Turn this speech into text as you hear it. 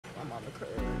I'm on the curb.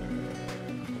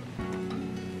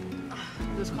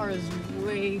 This car is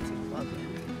way too plugged in.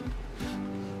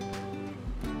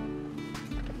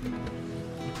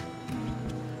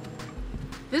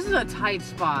 This is a tight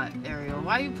spot, Ariel.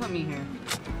 Why you put me here?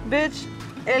 Bitch,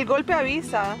 el golpe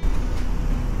avisa. It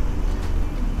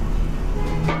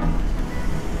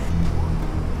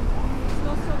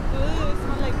smells so good. It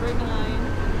smells like Bergenline.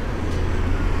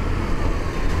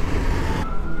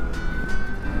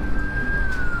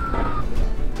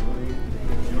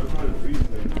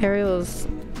 Ariel's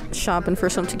shopping for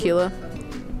some tequila.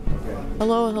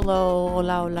 Hello, hello,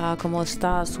 hola, hola, ¿cómo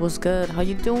estás? What's good? How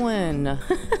you doing?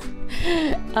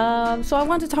 So I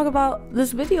wanted to talk about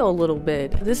this video a little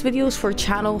bit. This video is for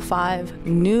Channel 5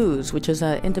 News, which is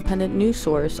an independent news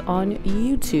source on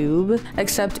YouTube.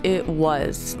 Except it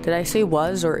was. Did I say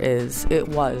was or is? It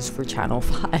was for Channel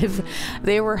 5.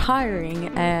 They were hiring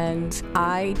and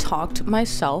I talked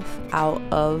myself out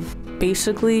of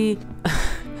basically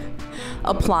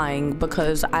applying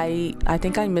because I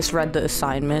think I misread the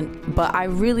assignment, but I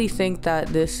really think that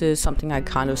this is something I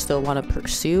kind of still want to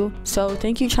pursue. So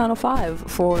thank you, Channel 5,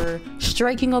 for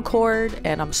striking a chord,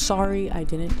 and I'm sorry I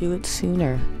didn't do it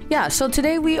sooner. Yeah, so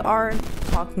today we are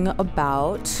talking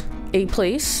about a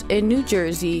place in New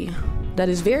Jersey that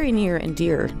is very near and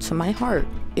dear to my heart.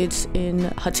 It's in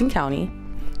Hudson County,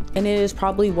 and it is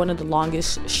probably one of the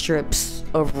longest strips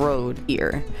of road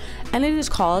here. And it is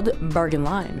called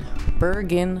Bergenline.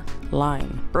 Bergenline.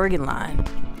 Bergenline.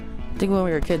 I think when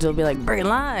we were kids, it would be like,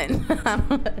 Bergenline.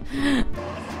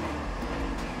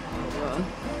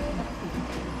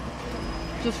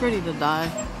 Just ready to die.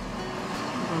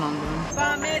 That's what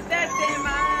I'm doing.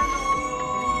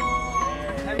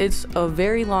 It's a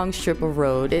very long strip of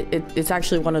road. It's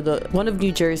actually one of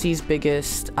New Jersey's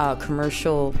biggest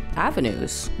commercial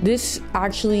avenues. This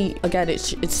actually, again,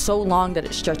 it's so long that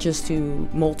it stretches to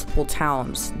multiple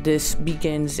towns. This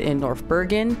begins in North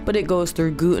Bergen, but it goes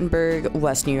through Gutenberg,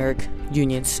 West New York,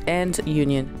 Union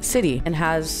City, and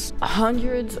has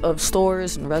hundreds of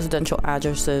stores and residential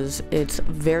addresses. It's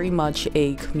very much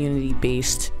a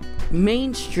community-based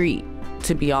main street,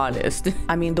 to be honest.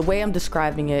 I mean, the way I'm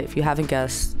describing it, if you haven't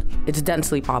guessed, it's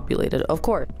densely populated, of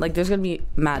course. Like, there's gonna be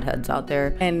mad heads out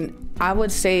there. And I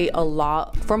would say a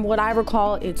lot, from what I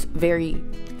recall, it's very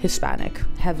Hispanic,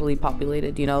 heavily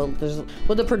populated, you know. There's,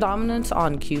 well, the predominance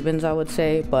on Cubans, I would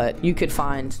say, but you could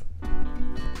find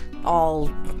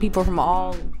all people from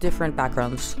all different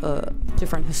backgrounds,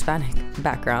 different Hispanic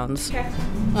backgrounds. Okay.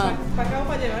 We'll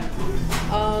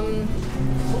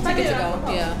take it to go.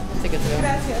 Yeah, we'll take it to go.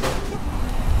 Gracias.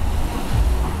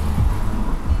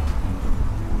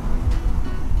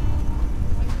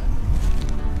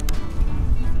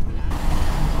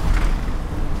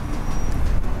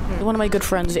 One of my good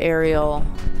friends, Ariel,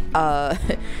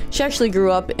 she actually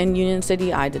grew up in Union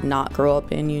City. I did not grow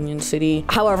up in Union City.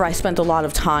 However, I spent a lot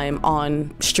of time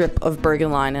on strip of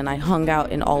Bergenline, and I hung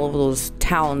out in all of those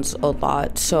towns a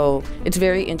lot. So it's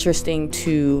very interesting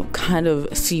to kind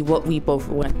of see what we both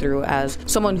went through as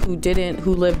someone who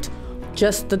lived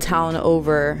just the town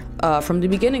over from the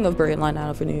beginning of Bergenline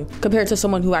Avenue compared to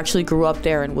someone who actually grew up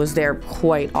there and was there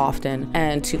quite often,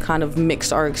 and to kind of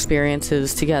mix our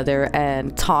experiences together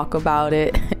and talk about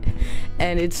it.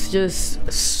 And it's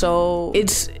just so, it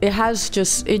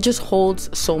just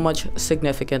holds so much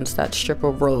significance, that strip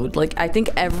of road. Like, I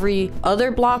think every other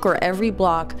block or every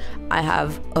block I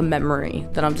have a memory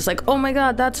that I'm just like, oh my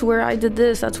god, that's where I did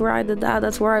this, that's where I did that,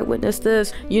 that's where I witnessed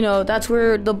this, you know, that's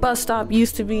where the bus stop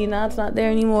used to be, now it's not there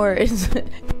anymore.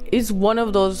 It's one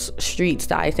of those streets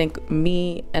that I think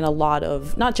me and a lot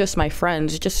of, not just my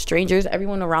friends, just strangers,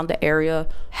 everyone around the area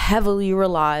heavily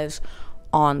relies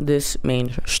on this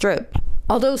main strip.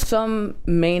 Although some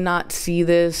may not see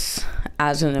this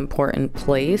as an important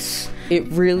place, it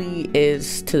really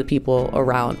is to the people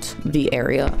around the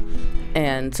area.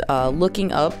 And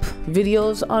looking up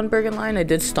videos on Bergenline, I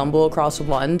did stumble across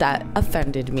one that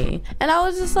offended me. And I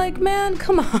was just like, man,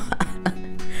 come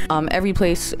on. Every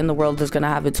place in the world is gonna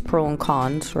have its pros and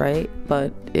cons, right?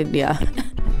 But yeah.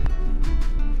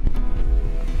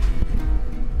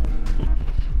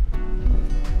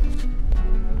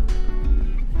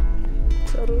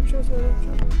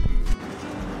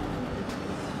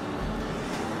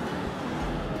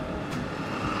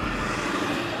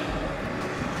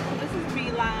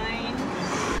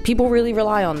 People really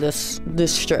rely on this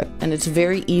strip, and it's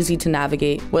very easy to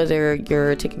navigate, whether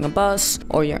you're taking a bus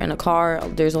or you're in a car.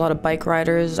 There's a lot of bike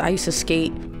riders. I used to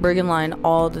skate Bergenline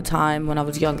all the time when I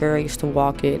was younger. I used to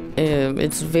walk it.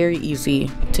 It's very easy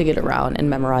to get around and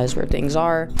memorize where things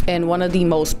are. And one of the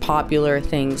most popular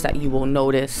things that you will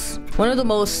notice, one of the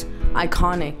most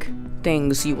iconic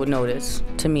things you would notice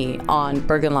to me on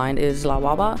Bergenline is La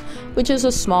Wawa, which is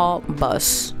a small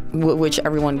bus which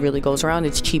everyone really goes around.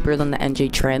 It's cheaper than the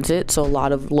NJ Transit, so a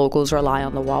lot of locals rely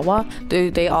on the Wawa.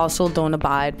 They also don't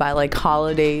abide by like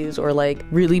holidays or like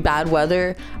really bad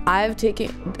weather. I've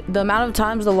taken the amount of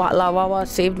times the La Wawa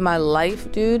saved my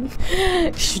life, dude.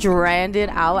 Stranded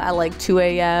out at like 2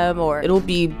 a.m. or it'll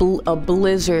be a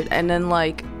blizzard, and then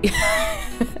like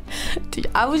dude,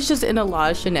 I was just in a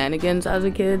lot of shenanigans as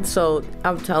a kid. So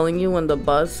I'm telling you, when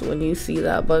you see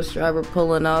that bus driver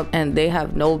pulling up and they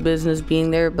have no business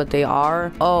being there, but they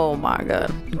are, oh my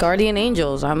god, guardian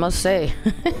angels, I must say.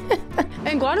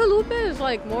 And Guadalupe is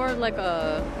like more like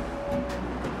a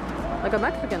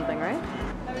Mexican thing, right?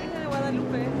 La Virgen de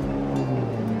Guadalupe.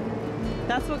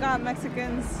 That's what got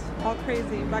Mexicans all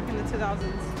crazy back in the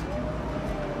 2000s.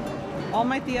 All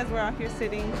my tias were out here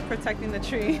sitting, protecting the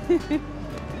tree.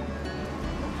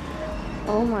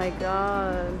 Oh my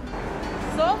god.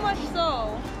 So much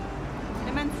so,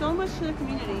 it meant so much to the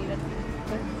community that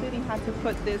the city had to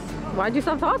put this. Why'd you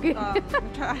stop talking?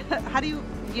 How do you,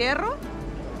 hierro?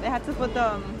 They had to put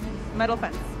the metal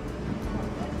fence.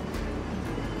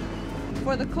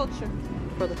 For the culture.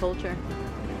 For the culture.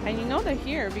 And you know they're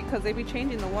here because they be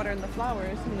changing the water and the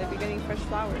flowers, and they be getting fresh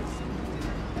flowers.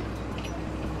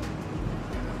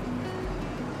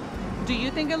 Do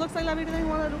you think it looks like La Virgen de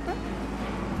Guadalupe?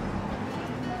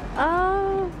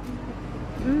 Or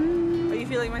you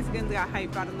feel like Mexicans got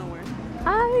hype out of nowhere?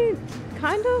 I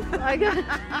kind of, I guess.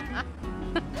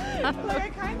 Like, I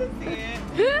kind of see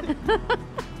it.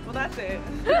 Well, that's it.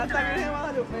 That's La Virgen de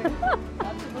Guadalupe.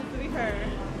 That's supposed to be her.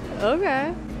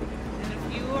 Okay. And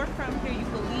if you are from here, you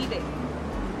believe it.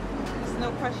 There's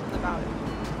no questions about it.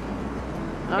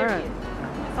 All right.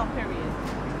 It's all period.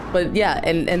 But yeah,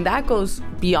 and that goes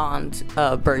beyond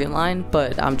Bergenline,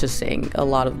 but I'm just saying a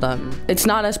lot of them, it's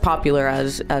not as popular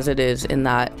as it is in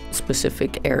that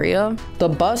specific area. The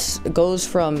bus goes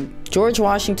from George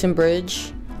Washington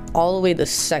Bridge all the way to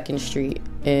 2nd Street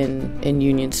in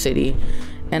Union City.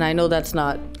 And I know that's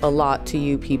not a lot to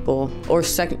you people, or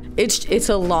it's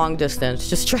a long distance.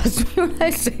 Just trust me when I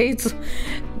say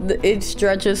it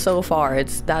stretches so far.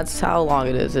 That's how long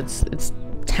it is. It's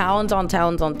towns on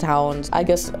towns on towns. I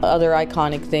guess other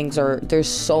iconic things are, it's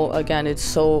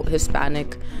so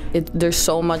Hispanic. There's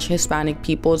so much Hispanic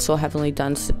people. It's so heavily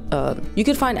dense. You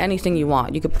could find anything you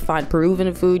want. You could find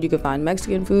Peruvian food, you could find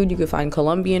Mexican food, you could find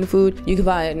Colombian food, you could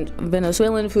find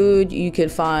Venezuelan food, you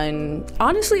could find,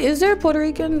 honestly, is there Puerto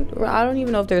Rican? I don't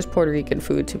even know if there's Puerto Rican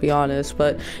food, to be honest,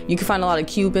 but you can find a lot of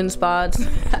Cuban spots.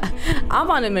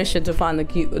 I'm on a mission to find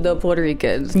the Puerto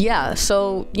Ricans. Yeah,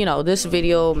 so, you know, this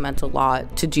video meant a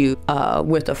lot to do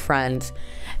with a friend,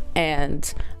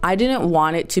 and I didn't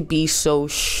want it to be so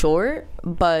short,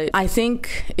 but I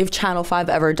think if Channel 5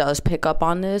 ever does pick up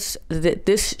on this, that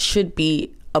this should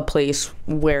be a place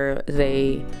where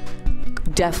they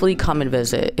definitely come and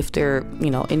visit. If they're, you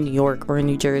know, in New York or in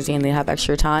New Jersey and they have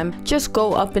extra time, just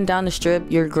go up and down the strip.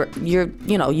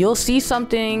 You'll see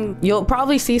something. You'll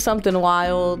probably see something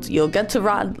wild. You'll get to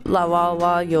ride La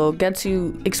Wawa. You'll get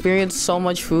to experience so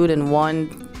much food in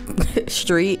one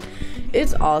street.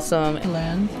 It's awesome.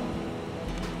 Land.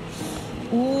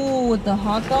 Ooh, with the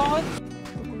hot dog.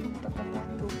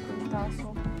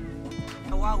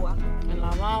 La Wawa.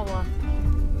 La Wawa.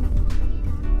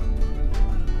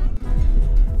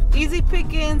 Easy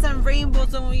pickings and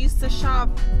rainbows when we used to shop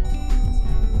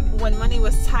when money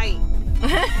was tight.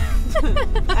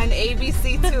 And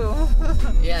ABC too.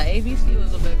 Yeah, ABC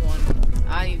was a big one.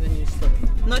 I even used to.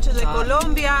 Noche de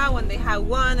Colombia, when they had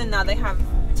one and now they have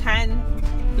 10.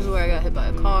 This is where I got hit by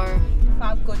a car.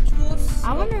 I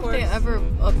wonder if they ever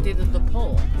updated the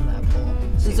pole. That pole.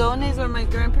 Zones where my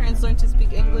grandparents learned to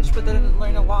speak English, but they didn't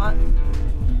learn a lot.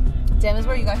 Damn, this is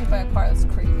where you got hit by a car. That's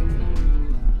crazy.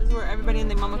 This is where everybody and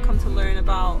their mama come to learn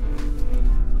about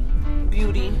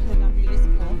beauty. They're not beauty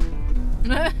school.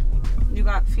 You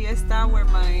got Fiesta, where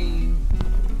my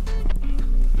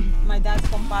dad's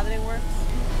compadre works.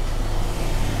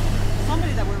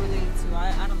 Somebody that we're related to.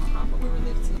 I don't know how, but we're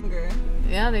related to.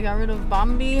 Yeah, they got rid of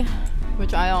Bambi,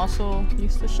 which I also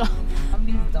used to shop.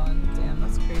 Bambi's done. Damn,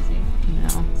 that's crazy.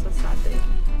 Yeah. It's a sad day.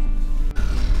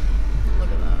 Look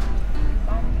at that.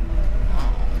 Oh.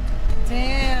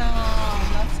 Damn,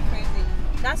 that's crazy.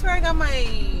 That's where I got my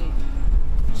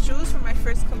shoes for my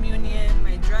first communion,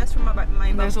 my dress for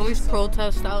my There's always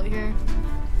protests out here.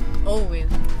 Always.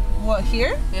 What,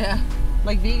 here? Yeah.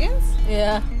 Like vegans?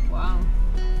 Yeah. Wow.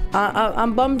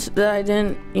 I'm bummed that I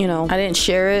didn't, you know, I didn't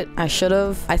share it. I should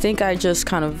have. I think I just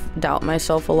kind of doubt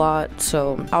myself a lot.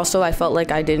 So also I felt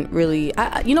like I didn't really,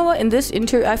 you know what, in this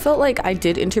interview, I felt like I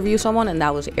did interview someone, and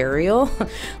that was Ariel.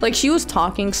 Like, she was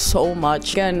talking so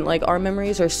much. Again, like, our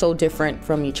memories are so different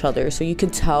from each other. So you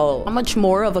could tell how much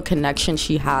more of a connection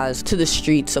she has to the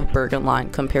streets of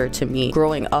Bergenline compared to me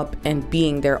growing up and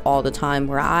being there all the time,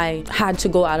 where I had to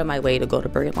go out of my way to go to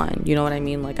Bergenline. You know what I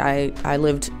mean? Like, I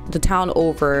lived the town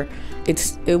over.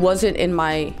 It wasn't in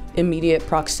my immediate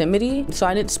proximity, so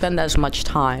I didn't spend as much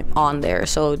time on there.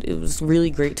 So it was really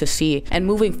great to see. And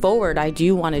moving forward, I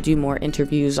do want to do more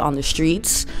interviews on the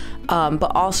streets,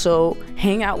 but also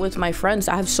hang out with my friends.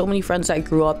 I have so many friends that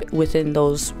grew up within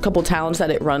those couple towns that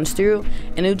it runs through,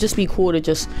 and it would just be cool to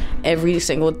just every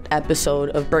single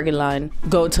episode of Bergenline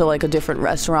go to like a different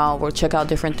restaurant, we'll check out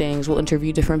different things, we'll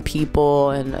interview different people,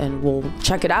 and we'll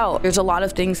check it out. There's a lot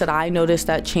of things that I noticed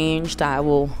that changed that I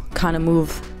will kind of move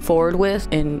forward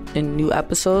with in new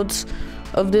episodes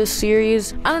of this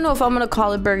series. I don't know if I'm gonna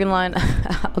call it Bergenline.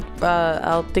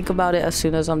 I'll think about it as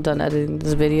soon as I'm done editing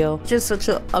this video. Just such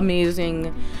an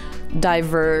amazing,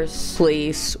 diverse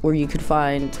place where you could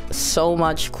find so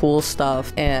much cool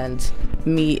stuff and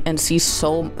meet and see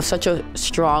such a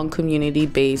strong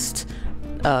community-based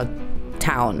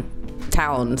towns.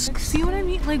 See what I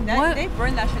mean? Like, what? They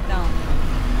burned that shit down.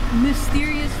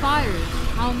 Mysterious fires.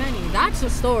 How many? That's a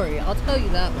story. I'll tell you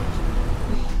that much.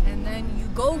 And then you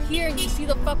go here and you see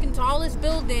the fucking tallest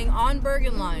building on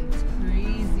Bergenline. That's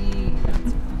crazy.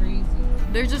 That's crazy.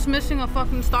 They're just missing a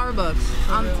fucking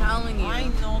Starbucks. I'm telling you. I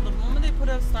know. The moment they put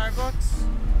a Starbucks,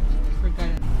 forget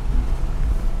it.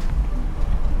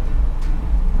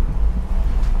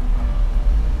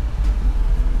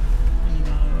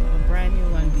 A brand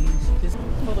new Wendy's. Just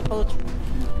for the culture.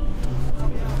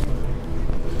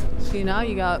 See, now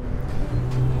you got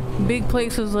big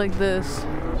places like this.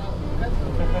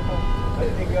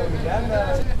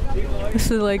 This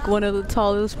is like one of the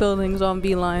tallest buildings on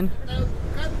Beeline.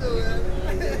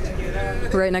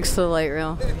 Right next to the light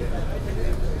rail.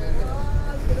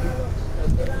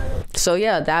 So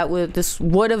yeah, this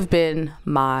would have been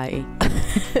my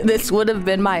this would have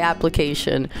been my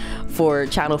application for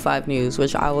Channel 5 News,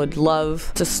 which I would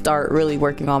love to start really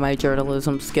working on my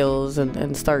journalism skills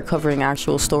and start covering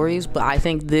actual stories. But I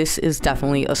think this is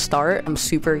definitely a start. I'm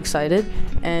super excited.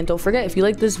 And don't forget, if you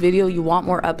like this video, you want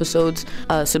more episodes,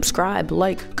 subscribe,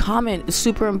 like, comment. It's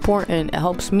super important. It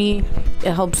helps me,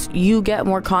 it helps you get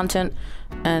more content,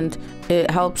 and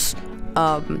it helps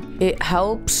it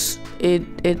helps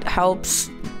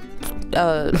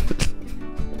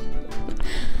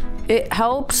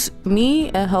me,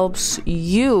 it helps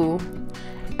you,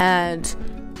 and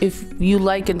if you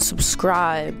like and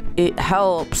subscribe, it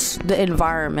helps the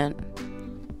environment.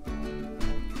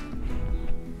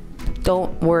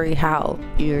 Don't worry how,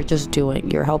 you're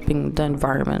helping the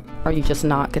environment. Are you just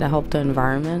not gonna help the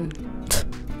environment?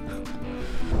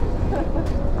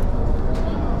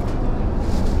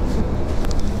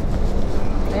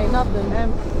 Ain't nothing,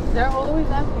 man. They're always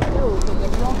empty too, because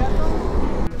if you don't get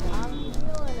them,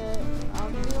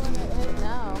 I'm feeling it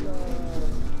now.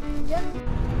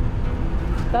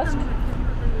 That's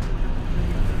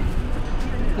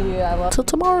yeah. Well, till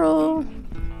tomorrow.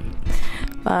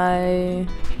 Bye.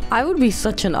 I would be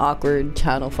such an awkward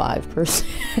Channel 5 person.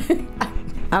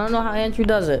 I don't know how Andrew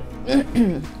does it.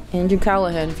 Andrew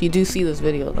Callahan, if you do see this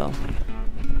video though,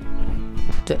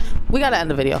 we gotta end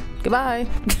the video. Goodbye.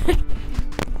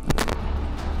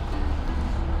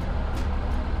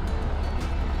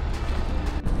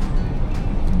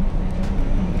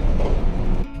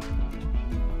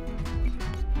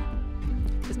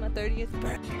 It's my 30th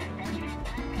birthday.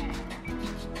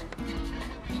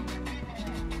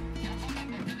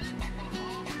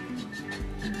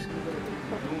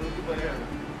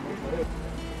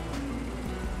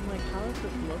 I'm like, how is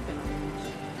this looking on this?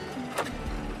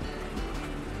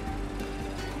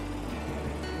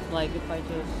 Like, if I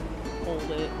just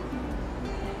hold it,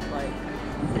 like...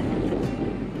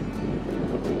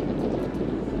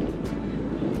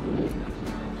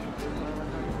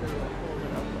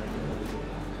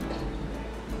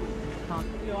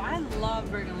 Yo, I love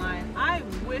Bergenline. I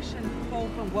wish and hope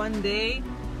for one day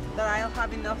that I'll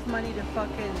have enough money to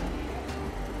fucking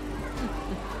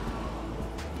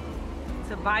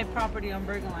to buy property on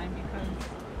Bergenline, because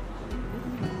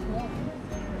this is small.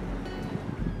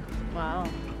 Wow.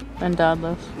 And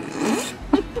dadless.